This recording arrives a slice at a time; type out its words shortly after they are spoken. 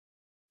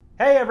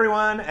Hey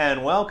everyone,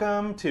 and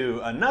welcome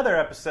to another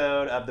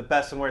episode of The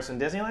Best and Worst in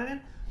Disneyland.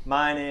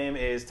 My name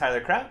is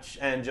Tyler Crouch,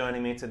 and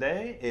joining me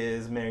today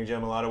is Mary Jo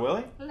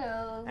Mulatto-Willie.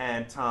 Hello.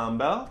 And Tom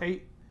Bell.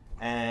 Hey.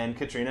 And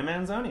Katrina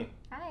Manzoni.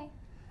 Hi.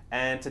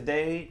 And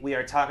today we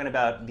are talking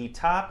about the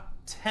top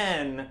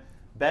 10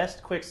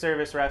 best quick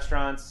service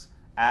restaurants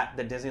at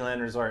the Disneyland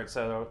Resort.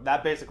 So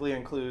that basically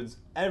includes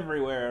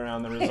everywhere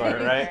around the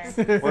resort,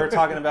 right? We're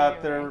talking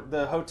about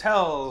the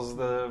hotels,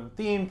 the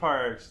theme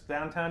parks,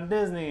 downtown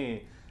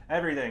Disney,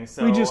 everything.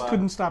 So we just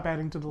couldn't stop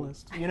adding to the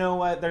list. You know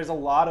what? There's a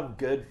lot of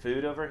good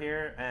food over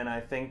here, and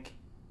I think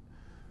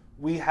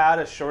we had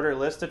a shorter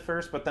list at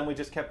first, but then we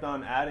just kept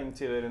on adding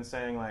to it and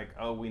saying like,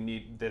 oh,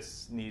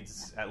 this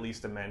needs at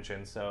least a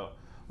mention. So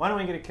why don't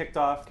we get it kicked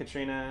off,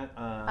 Katrina?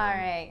 All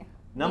right.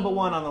 Number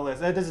one on the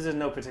list. This is in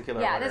no particular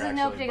order. Yeah, this is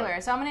actually, no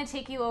particular. So I'm going to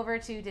take you over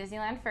to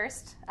Disneyland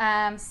first.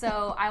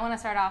 So I want to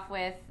start off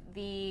with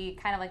the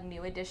kind of like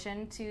new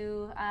addition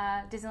to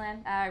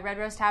Disneyland, Red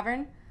Rose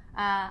Tavern.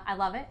 I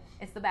love it.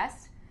 It's the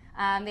best.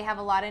 They have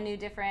a lot of new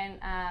different,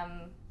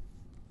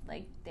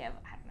 they have,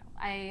 I don't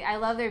know. I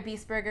love their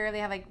beef burger. They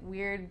have like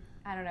weird,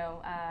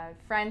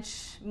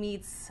 French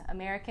meets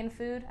American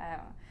food. I don't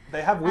know.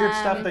 They have weird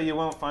stuff that you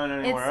won't find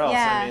anywhere else.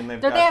 Yeah. I mean,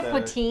 Don't they have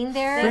poutine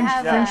there?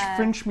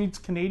 French meets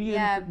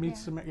Canadian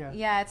meets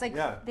Yeah, it's like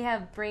they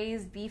have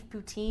braised beef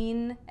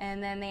poutine,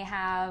 and then they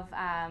have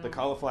the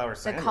cauliflower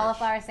sandwich. The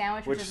cauliflower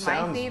sandwich, which is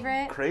my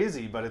favorite.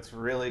 Crazy, but it's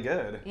really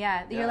good.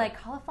 Yeah, you're like,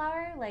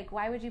 cauliflower? Like,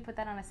 why would you put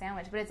that on a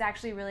sandwich? But it's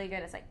actually really good.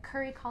 It's like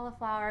curry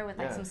cauliflower with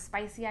like some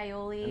spicy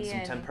aioli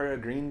and some tempura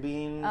green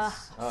beans.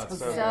 Oh, it's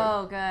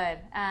so good.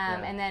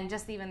 And then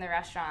just even the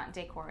restaurant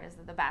decor is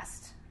the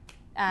best.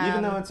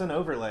 Even though it's an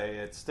overlay,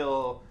 it's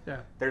still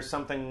there's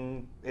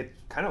something. It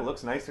kind of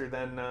looks nicer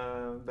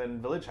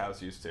than Village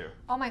House used to.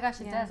 Oh my gosh,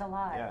 it does a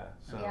lot. Yeah,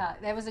 yeah,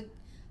 that was a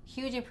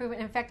huge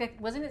improvement. In fact,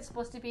 wasn't it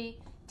supposed to be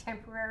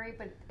temporary?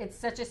 But it's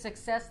such a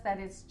success that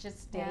it's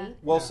just stayed. Yeah.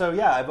 Well,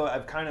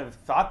 I've kind of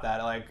thought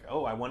that like,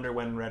 oh, I wonder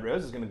when Red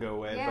Rose is going to go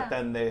away. Yeah. But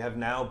then they have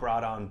now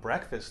brought on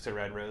breakfast to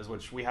Red Rose,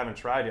 which we haven't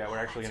tried yet. We're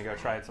actually going to go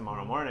try it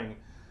tomorrow morning.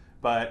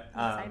 But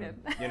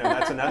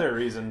that's another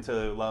reason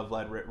to love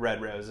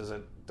Red Rose is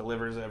it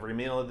delivers every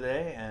meal of the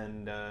day,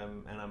 and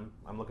I'm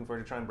looking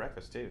forward to trying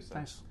breakfast too. So.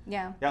 Nice.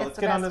 Yeah. Let's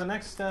get on to the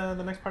next part of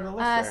the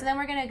list. So then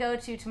we're gonna go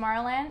to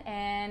Tomorrowland,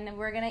 and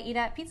we're gonna eat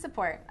at Pizza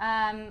Port.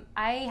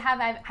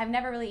 I've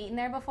never really eaten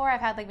there before.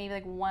 I've had maybe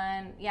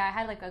one. Yeah, I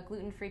had like a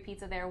gluten-free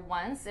pizza there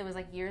once. It was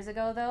like years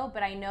ago though.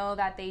 But I know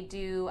that they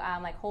do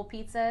like whole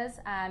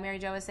pizzas. Mary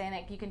Jo was saying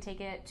that you can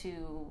take it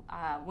to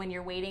when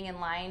you're waiting in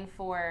line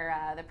for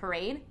the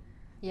parade.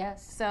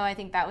 Yes. So I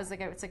think that was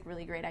it's a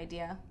really great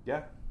idea.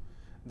 Yeah.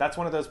 That's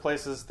one of those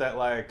places that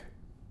like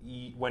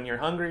when you're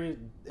hungry,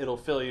 it'll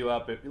fill you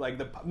up.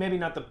 Maybe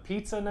not the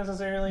pizza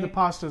necessarily. The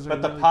pastas,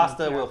 but the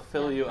pasta will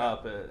fill you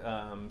up.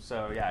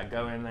 So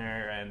go in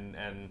there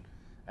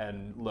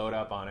and load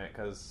up on it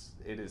because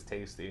it is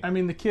tasty. I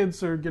mean, the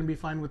kids are going to be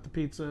fine with the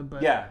pizza,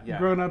 but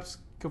grown-ups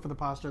go for the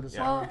pasta, the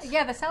salads.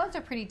 Well, the salads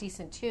are pretty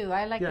decent too.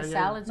 I like the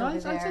salads over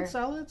there. I said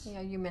salads.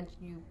 Yeah,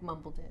 you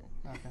mumbled it.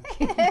 Okay.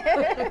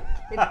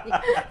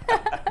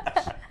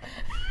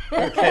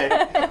 Okay.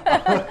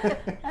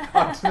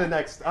 on to the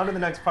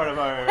next part of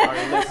our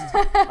list,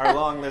 our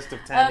long list of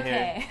 10 here.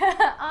 Okay.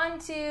 On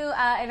to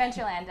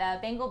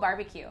Adventureland, Bengal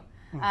barbecue.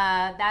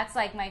 That's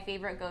like my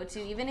favorite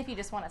go-to, even if you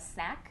just want a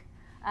snack.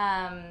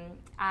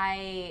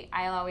 I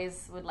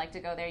always would like to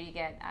go there. You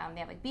get they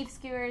have like beef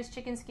skewers,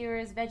 chicken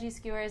skewers, veggie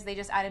skewers. They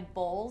just added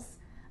bowls,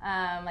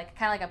 like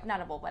kind of like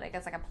not a bowl, but I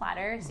guess like a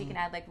platter, so you can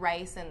add like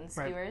rice and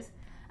skewers.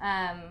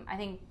 I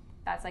think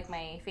that's like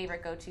my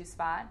favorite go-to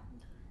spot.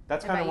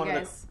 That's kind of one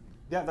of the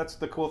that's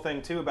the cool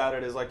thing too about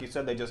it is like you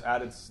said they just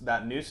added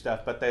that new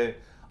stuff, but they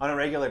on a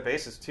regular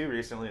basis too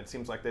recently it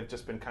seems like they've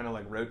just been kind of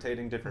like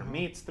rotating different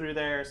meats through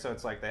there. So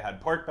it's like they had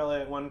pork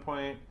belly at one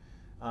point.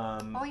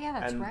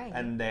 That's right.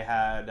 And they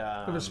had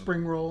a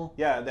spring roll.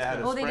 Yeah, they had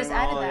a spring roll. They just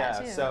added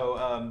that too.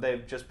 So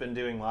they've just been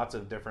doing lots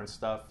of different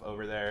stuff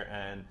over there,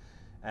 and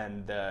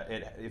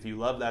if you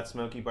love that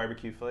smoky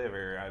barbecue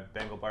flavor,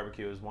 Bengal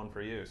barbecue is one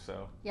for you.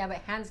 So but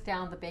hands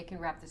down the bacon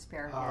wrapped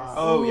asparagus.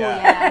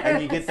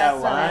 And you get that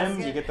lime.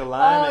 You get the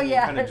lime, and you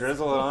kind of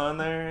drizzle it on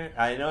there.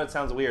 I know it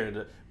sounds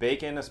weird,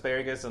 bacon,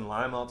 asparagus, and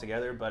lime all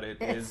together, but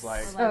it's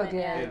like so good.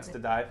 It's to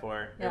die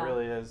for. It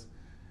really is.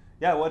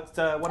 Yeah, what is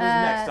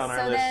next on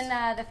our list? So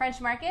then the French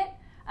Market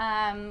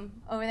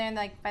over there in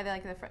by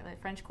the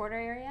French Quarter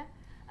area.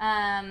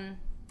 I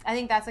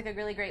think that's like a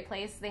really great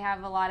place. They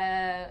have a lot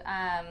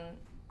of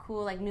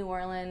cool like New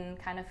Orleans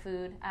kind of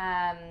food.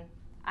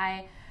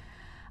 I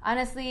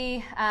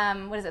honestly,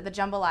 what is it? The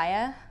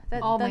jambalaya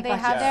that they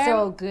have there.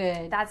 So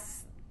good.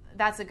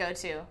 That's a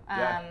go-to.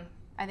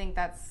 I think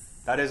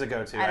that is a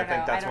go-to. I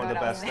think that's one of the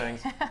best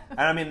things. And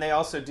I mean, they'll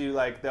also do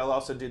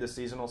the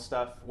seasonal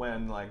stuff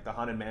when like the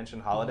Haunted Mansion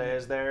holiday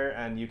is there,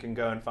 and you can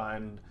go and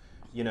find,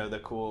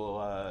 the cool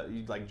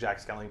like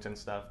Jack Skellington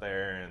stuff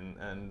there,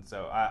 and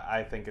so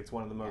I think it's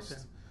one of the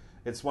most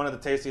It's one of the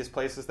tastiest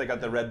places. They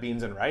got the red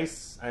beans and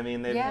rice. I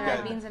mean, they've got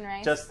red beans and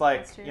rice. Just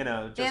like, That's true.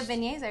 Just, they have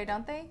beignets there,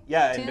 don't they?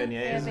 Yeah, too? and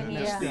beignets.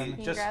 They have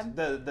beignets. Just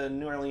the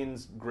New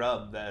Orleans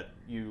grub that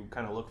you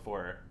kind of look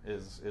for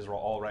is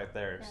all right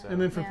there. Yeah. So.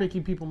 And then for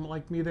picky people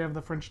like me, they have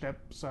the French dip.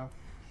 So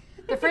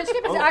the French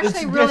dip is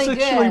actually really good.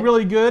 It's actually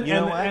really good. You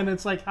know what? And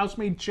it's like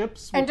house-made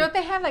chips. And don't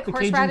they have like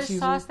horseradish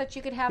sauce that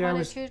you could have on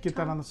it it too? Get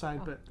that on the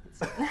side, but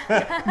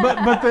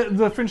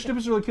the French dip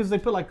is really because they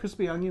put like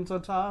crispy onions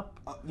on top.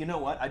 You know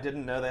what? I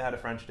didn't know they had a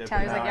French dip.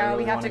 Tyler's like, oh,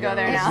 we have to go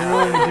there now.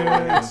 It's really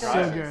good. It's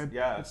so good.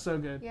 Yeah, it's so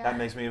good. That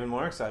makes me even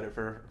more excited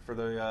for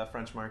the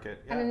French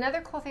market. Yeah. And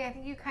another cool thing, I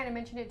think you kind of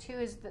mentioned it too,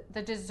 is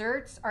the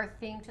desserts are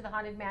themed to the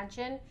Haunted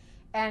Mansion,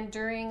 and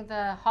during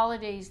the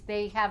holidays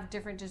they have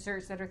different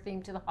desserts that are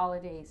themed to the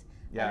holidays.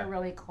 That are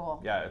really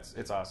cool. Yeah,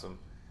 it's awesome.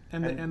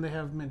 And they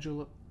have mint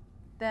julep.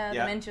 The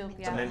mint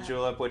julep. The mint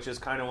julep, which is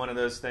kind of one of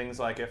those things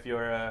like if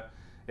you're a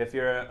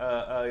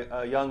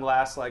young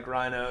lass like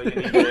Rhino, you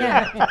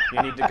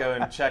need to go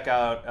and check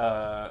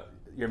out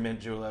your mint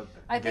julep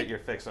and get your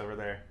fix over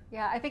there.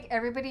 Yeah, I think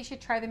everybody should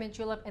try the mint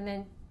julep and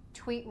then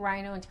tweet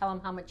Rhino and tell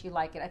him how much you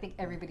like it. I think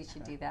everybody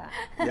should do that.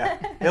 Yeah,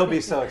 he'll be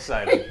so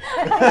excited.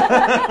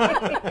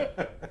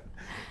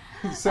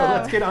 So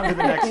let's get on to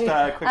the next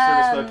quick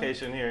service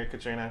location here,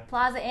 Katrina.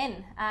 Plaza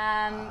Inn.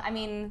 I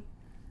mean,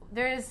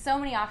 there's so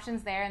many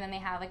options there, and then they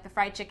have like the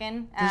fried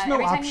chicken. There's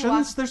no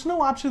options. There's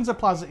no options at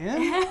Plaza Inn.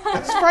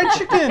 It's fried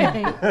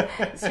chicken.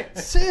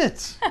 That's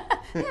it.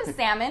 They have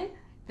salmon.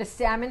 The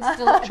salmon's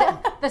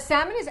the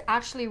salmon is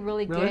actually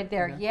really good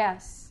there. Yeah.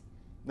 Yes.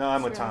 No,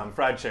 I'm with Tom.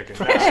 Fried chicken.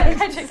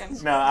 Fried chicken.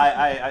 No,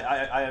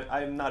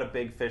 I'm not a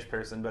big fish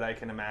person, but I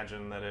can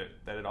imagine that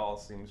it all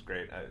seems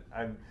great.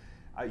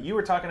 You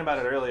were talking about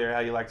it earlier,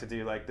 how you like to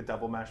do like the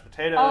double mashed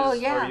potatoes. Oh,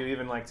 yeah. Or you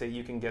even like to,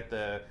 you can get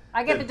the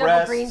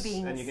double green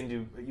beans. And you can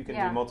do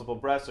multiple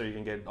breasts, or you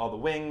can get all the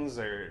wings,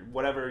 or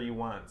whatever you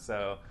want.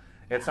 So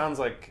it sounds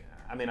like,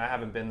 I mean, I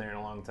haven't been there in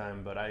a long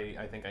time, but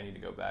I think I need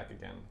to go back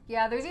again.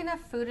 Yeah, there's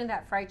enough food in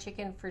that fried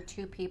chicken for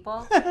 2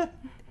 people. I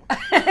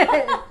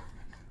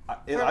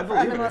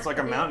believe it. It's like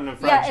a mountain of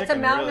fried chicken. Yeah, it's a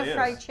mountain of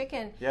fried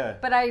chicken. Yeah.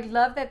 But I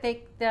love that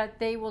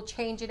they will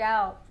change it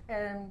out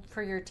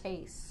for your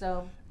taste.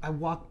 So I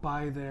walk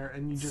by there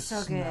and you just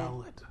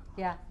smell it.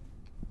 Yeah.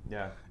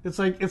 Yeah. It's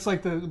like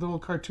the little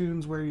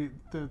cartoons where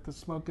the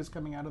smoke is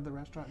coming out of the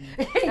restaurant.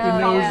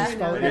 And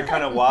And you're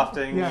kind of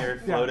wafting, you're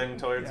floating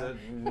towards it,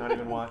 not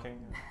even walking.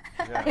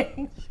 Yeah.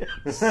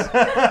 Yes.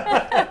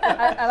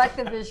 I like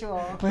the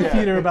visual. My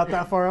feet are about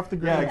that far off the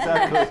ground.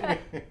 Yeah,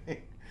 exactly.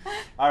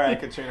 All right,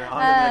 Katrina,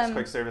 on to the next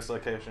quick service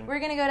location. We're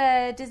going to go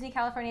to Disney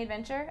California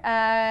Adventure,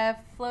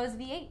 Flo's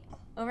V8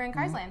 over in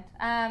Carsland.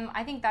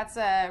 I think that's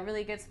a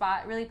really good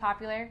spot, really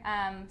popular.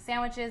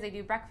 Sandwiches, they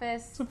do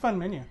breakfast. It's a fun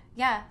menu.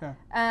 Yeah.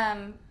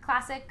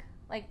 Classic,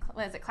 like,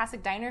 what is it,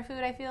 classic diner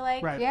food, I feel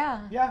like. Right.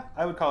 Yeah. Yeah,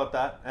 I would call it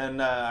that.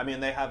 And, I mean,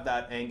 they have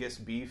that Angus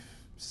beef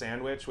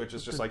sandwich, which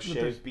is just like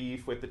shaved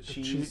beef with the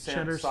cheese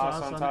cheddar sauce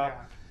on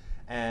top.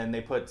 And they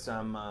put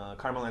some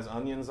caramelized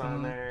onions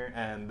on there,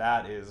 and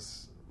that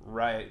is...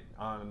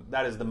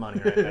 that is the money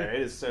right there.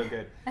 It is so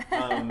good.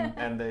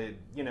 And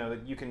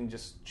you can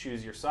just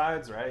choose your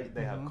sides, right?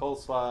 They have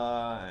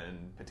coleslaw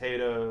and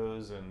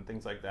potatoes and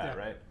things like that,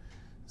 right?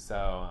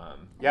 So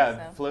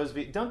Flo's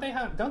do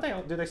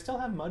they still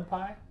have mud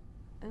pie?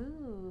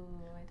 Ooh,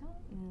 I don't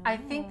know. I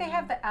think they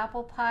have the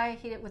apple pie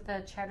heated with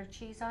the cheddar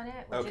cheese on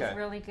it, which is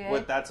really good.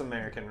 Well, that's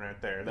American right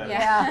there. That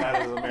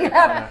is American.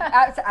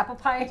 It's apple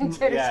pie and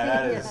cheddar cheese.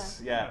 That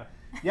is,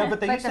 Yeah, but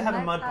they used to have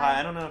a mud pie.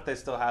 I don't know if they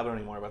still have it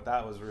anymore, but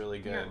that was really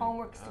good. Your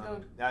homework's to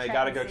go I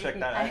got to go check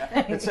that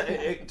out.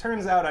 It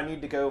turns out I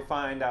need to go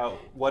find out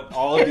what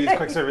all of these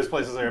quick service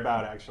places are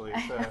about, actually.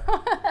 So.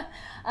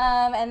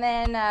 And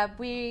then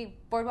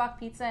Boardwalk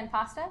Pizza and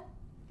Pasta.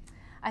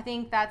 I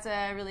think that's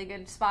a really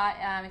good spot,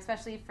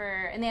 especially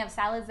and they have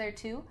salads there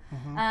too.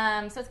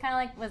 So it's kind of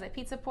like, was it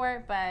Pizza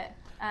Port, but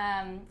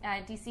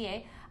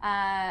DCA.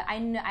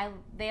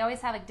 They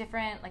always have a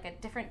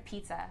different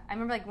pizza. I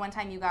remember like one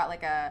time you got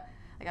like a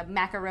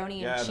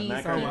macaroni and cheese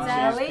pizza,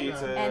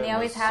 and they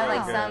always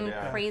have some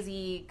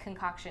crazy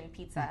concoction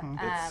pizza.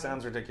 It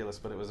sounds ridiculous,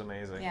 but it was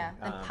amazing. Yeah,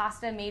 and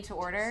pasta made to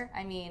order.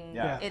 I mean,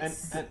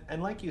 it's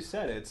and like you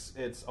said,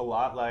 it's a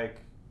lot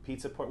like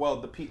Pizza Port.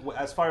 Well,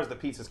 as far as the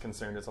pizza is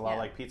concerned, it's a lot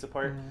like Pizza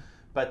Port,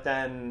 but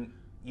then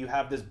you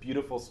have this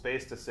beautiful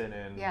space to sit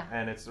in,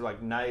 and it's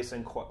like nice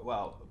and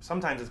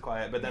sometimes it's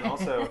quiet, but then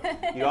also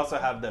you also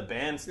have the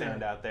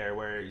bandstand out there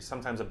where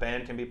sometimes a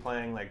band can be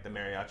playing, like the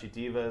Mariachi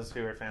Divas,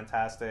 who are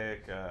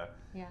fantastic,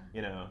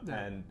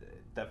 and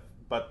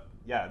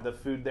the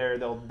food there,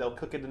 they'll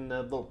cook it in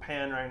the little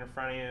pan right in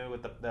front of you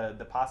with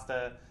the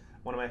pasta.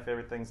 One of my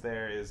favorite things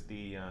there is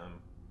the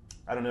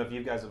I don't know if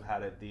you guys have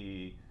had it,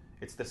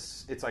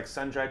 it's like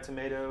sun-dried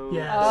tomato.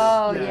 Yes.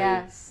 Oh,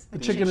 yes. The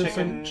chicken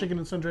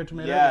and sun-dried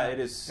tomato. Yeah, it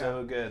is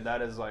so good.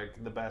 That is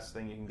like the best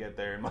thing you can get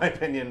there, in my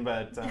opinion.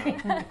 But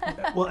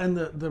well, and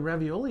the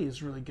ravioli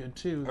is really good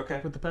too. Okay.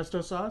 With the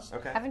pesto sauce.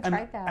 Okay. I haven't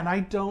tried that. And I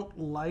don't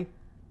like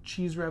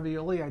cheese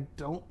ravioli. I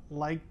don't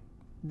like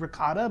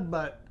ricotta,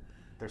 but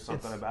There's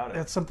something about it.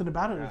 That's something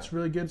about it. Yeah. It's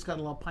really good. It's got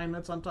a little pine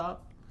nuts on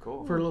top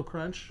Cool. for a little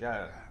crunch.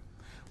 Yeah.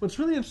 What's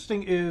really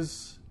interesting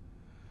is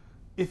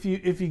if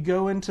you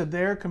go into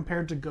there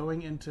compared to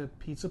going into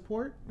Pizza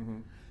Port,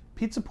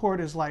 Pizza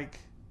Port is like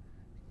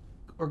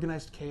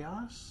organized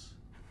chaos.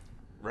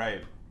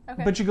 Right.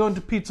 Okay. But you go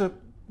into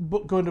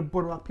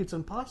Boardwalk Pizza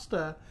and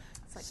Pasta,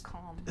 It's like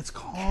calm. it's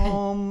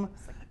calm,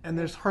 and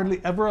there's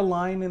hardly ever a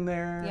line in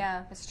there.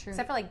 Yeah, That's true.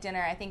 except for like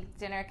dinner. I think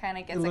dinner kind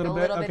of gets A like a little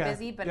little bit? bit Okay.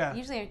 busy, but Yeah.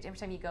 usually every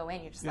time you go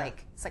in, you're just Yeah.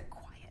 like it's like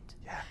quiet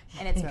Yeah.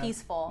 and it's Yeah.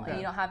 peaceful, Yeah. and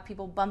you don't have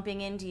people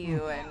bumping into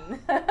you. And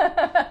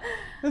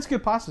It's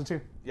good pasta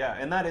too. Yeah,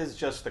 and that is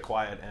just the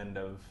quiet end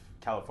of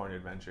California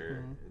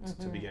Adventure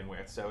to begin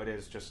with. So it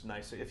is just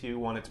nice. If you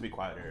want it to be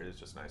quieter, it is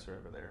just nicer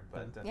over there.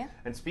 But Yeah.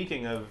 And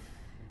speaking of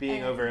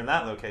being over in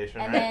that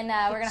location, and right?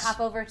 then we're gonna hop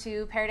over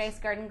to Paradise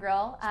Garden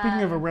Grill.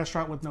 Speaking of a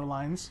restaurant with no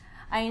lines,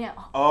 I know.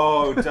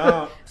 Oh,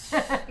 don't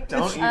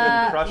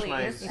even crush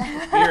my please.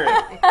 spirit.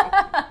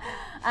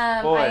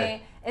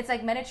 Boy. It's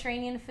like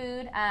Mediterranean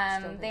food.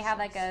 They have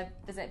like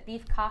is it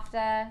beef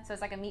kofta? So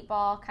it's like a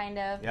meatball kind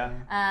of. Yeah.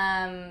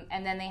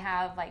 And then they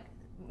have like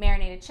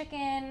marinated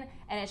chicken,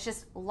 and it's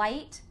just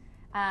light,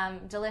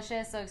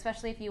 delicious. So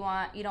especially if you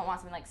don't want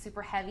something like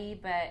super heavy,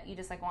 but you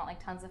just like want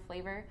like tons of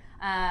flavor.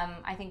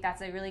 I think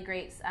that's a really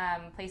great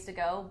place to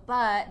go.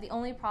 But the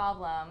only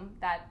problem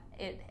that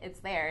it's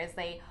there is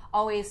they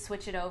always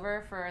switch it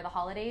over for the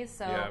holidays.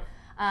 So. Yeah.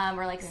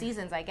 Or like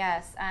seasons, I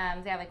guess.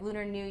 They have like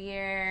Lunar New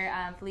Year,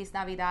 Feliz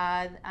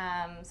Navidad.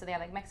 So they have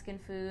like Mexican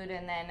food,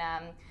 and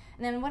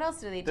then what else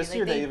do they do? This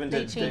year they even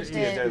did changed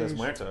Dia de it. los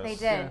Muertos. They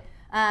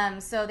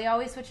did. So they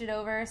always switch it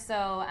over.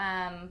 So,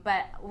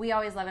 but we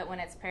always love it when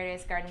it's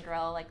Paradise Garden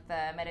Grill, like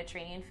the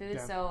Mediterranean food.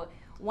 Yeah. So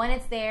when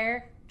it's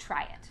there,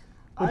 try it.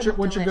 what's your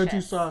go-to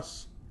delicious.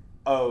 sauce?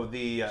 Oh,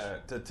 the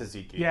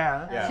tzatziki.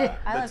 Yeah. Yeah.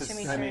 I love I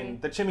chimichurri. mean,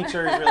 the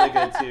chimichurri is really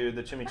good too.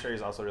 The chimichurri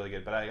is also really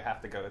good, but I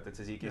have to go with the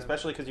tzatziki,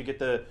 especially because you get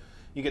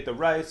the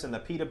rice and the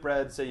pita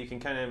bread, so you can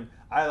kind of.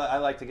 I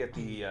like to get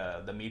the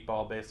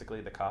meatball,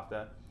 basically the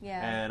kofta. Yeah.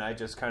 And I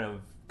just kind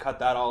of cut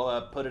that all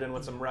up, put it in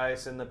with some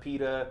rice and the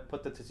pita,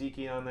 put the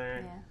tzatziki on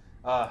there. Yeah.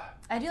 That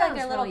I do like sounds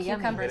their little really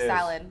yummy. cucumber It is.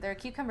 salad. Their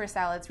cucumber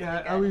salad's really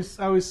Yeah, good.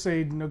 I always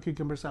say no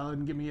cucumber salad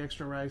and give me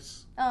extra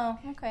rice. Oh,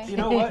 okay. You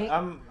know what?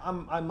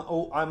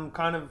 I'm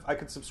kind of. I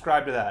could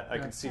subscribe to that. I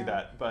could see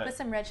that, but. Put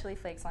some red chili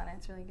flakes on it.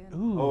 It's really good.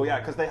 Ooh. Oh yeah,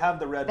 because they have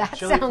the red That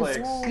chili sounds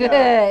flakes. good.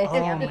 Yeah.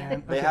 Oh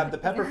man. They Okay. have the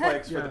pepper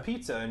flakes for Yeah. the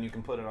pizza, and you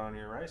can put it on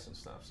your rice and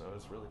stuff. So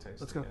it's really tasty.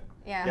 Let's go.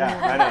 Yeah.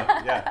 Yeah, I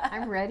know. Yeah.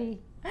 I'm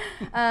ready.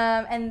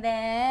 And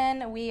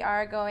then we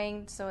are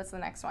going. So what's the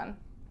next one?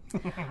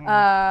 Phone fell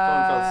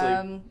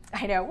asleep.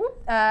 I know.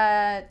 Whoop.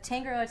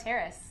 Tangaroa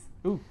Terrace.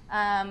 Ooh.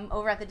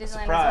 Over at the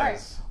Disneyland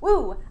Surprise.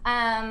 Resort.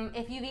 Woo!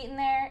 If you've eaten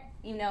there,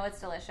 you know it's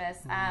delicious.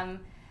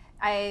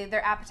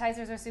 Their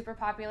appetizers are super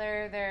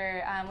popular.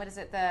 Their what is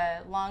it? The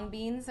long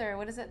beans or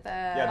what is it?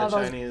 Yeah, the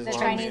Chinese. the long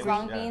Chinese beans.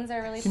 long Yeah. beans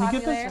are really Can you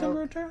popular. get those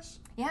Tango Terrace?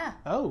 Yeah.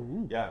 Oh.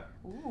 Ooh. Yeah.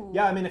 Ooh.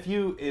 Yeah. I mean, if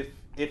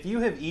you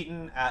have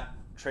eaten at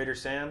Trader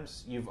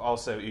Sam's, you've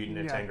also eaten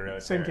at Yeah,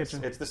 Tangaroa same Terrace.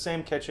 kitchen. It's the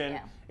same kitchen.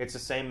 Yeah. It's the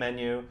same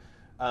menu,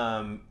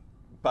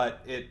 but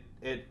it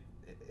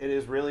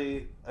is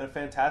really a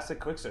fantastic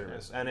quick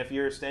service. And if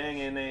you're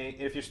staying at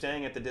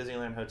the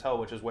Disneyland Hotel,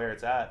 which is where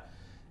it's at,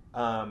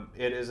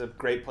 it is a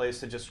great place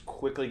to just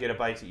quickly get a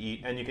bite to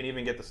eat, and you can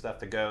even get the stuff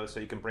to go, so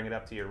you can bring it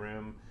up to your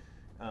room.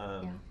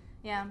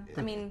 Yeah.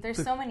 I mean,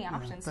 there's so many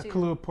options The too.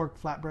 Kahlua pork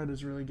flatbread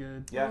is really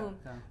good. Yeah. Ooh.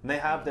 And they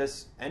have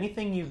this,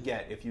 anything you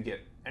get, if you get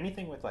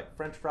anything with like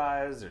French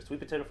fries or sweet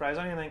potato fries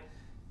or anything,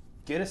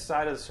 get a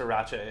side of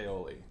sriracha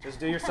aioli. Just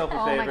do yourself a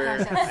Oh my favor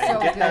gosh, and that's so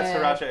get that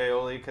good. sriracha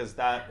aioli, because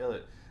that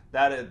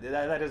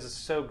is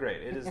so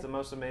great. It is the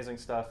most amazing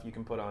stuff you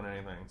can put on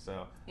anything.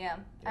 So Yeah.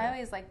 Yeah. I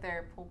always like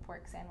their pulled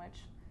pork sandwich.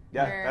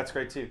 yeah, Their- that's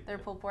great too. Their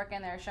pulled pork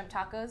and their shrimp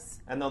tacos.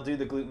 And they'll do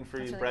the gluten-free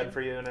That's really bread good.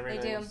 for you and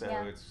everything. do, So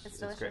yeah. it's It's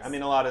great. delicious. I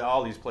mean,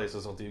 all these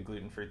places will do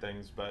gluten-free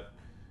things, but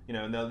you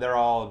know, they're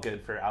all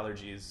good for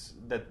allergies.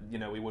 That, you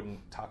know, we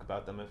wouldn't talk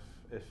about them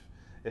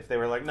if they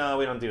were like, no,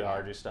 we don't do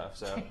allergy stuff.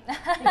 So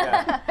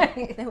yeah,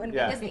 They wouldn't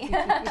Yeah. be Disney.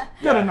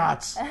 Go to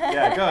Knott's.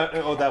 yeah.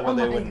 They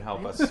wouldn't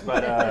help us.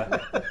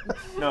 But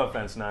no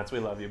offense, Knots, we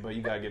love you, but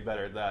you gotta get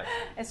better at that.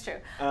 It's true.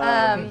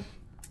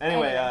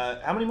 Anyway,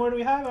 how many more do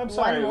we have? I'm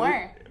sorry.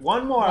 more.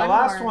 One more. One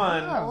Last more.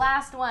 one. The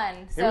last one.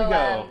 Here we So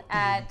go.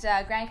 at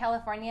Grand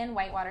Californian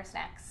Whitewater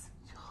Snacks,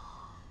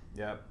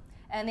 Yep.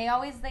 and they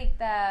always like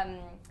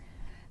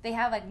they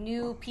have like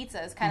new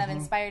pizzas, kind of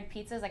inspired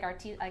pizzas, like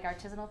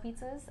artisanal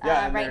pizzas.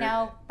 Yeah, and right they're-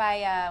 now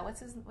by what's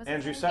his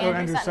Andrew name? Sutton. Oh,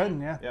 Andrew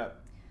Sutton, yeah. Yeah.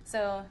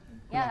 So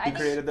yeah, I He think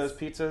created those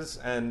pizzas,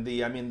 and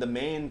the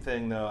main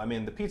thing though,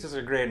 the pizzas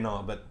are great and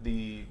all, but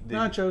the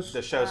Nachos. the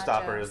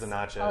showstopper Nachos. is the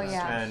nachos. Oh,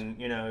 yeah. And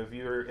you know, if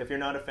you're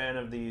not a fan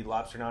of the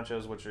lobster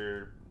nachos, which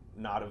are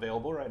not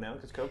available right now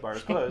because Coke Bar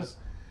is closed.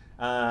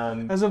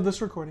 As of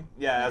this recording.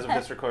 Yeah, as of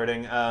this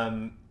recording,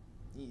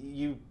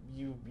 you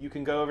you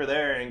can go over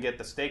there and get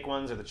the steak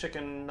ones or the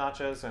chicken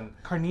nachos and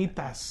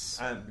Carnitas.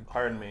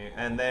 pardon me,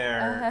 and they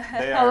are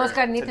those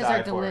carnitas to die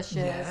are for. delicious.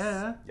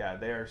 Yeah,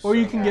 they are. Or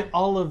you so can good. get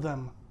all of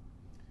them.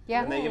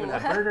 Yeah. And they even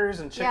have Ooh. burgers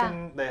and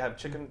chicken. They have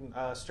chicken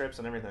strips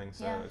and everything.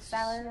 So Yeah, it's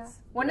salads.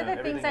 One of the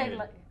things everything you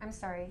need. I'm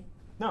sorry.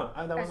 No,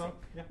 that was all.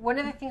 Yeah. One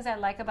of the things I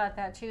like about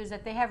that too is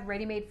that they have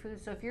ready-made food.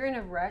 So if you're in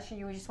a rush and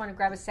you just want to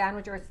grab a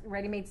sandwich or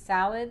ready-made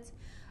salads,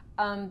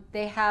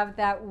 they have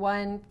that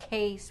one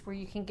case where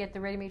you can get the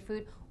ready-made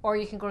food, or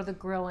you can go to the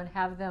grill and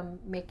have them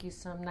make you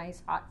some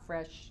nice, hot,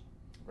 fresh.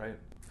 Right.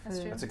 That's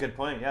true. That's a good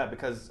point. Yeah,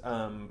 because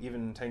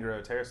even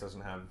Tango Terrace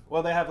doesn't have.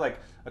 Well, they have like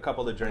a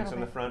couple of the drinks in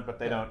the front, but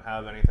they don't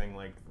have anything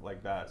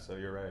like that. So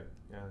you're right.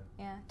 Yeah.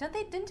 Yeah.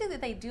 Didn't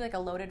they do like a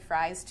loaded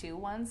fries too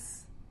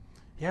once?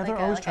 Yeah, they're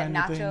always like trying a new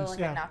nacho, things. like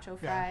Yeah. a nacho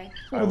fry.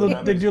 Or I would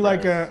not they be do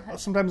like surprised.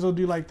 sometimes they'll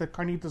do like the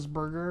carnitas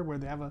burger where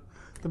they have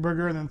the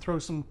burger and then throw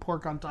some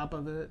pork on top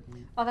of it.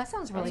 Oh, that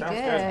sounds really sounds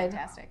good. good.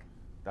 Fantastic.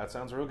 That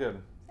sounds real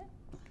good.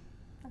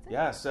 That's it.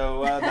 Yeah,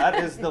 so that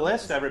is the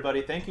list,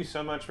 everybody. Thank you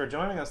so much for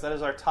joining us. That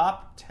is our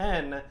top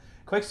 10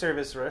 quick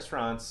service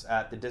restaurants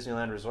at the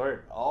Disneyland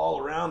Resort, all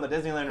around the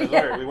Disneyland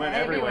Resort. We went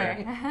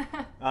everywhere.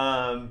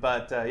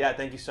 But yeah,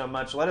 thank you so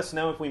much. Let us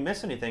know if we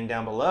miss anything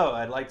down below.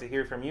 I'd like to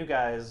hear from you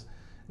guys.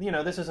 You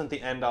know, this isn't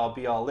the end-all,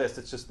 be-all list.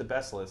 It's just the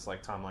best list,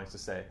 like Tom likes to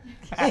say.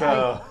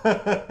 So,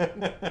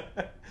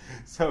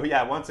 so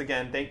yeah, once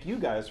again, thank you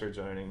guys for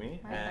joining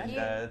me. Thank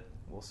And you.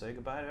 we'll say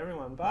goodbye to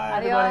everyone. Bye,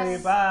 Adios.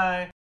 everybody.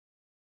 Bye.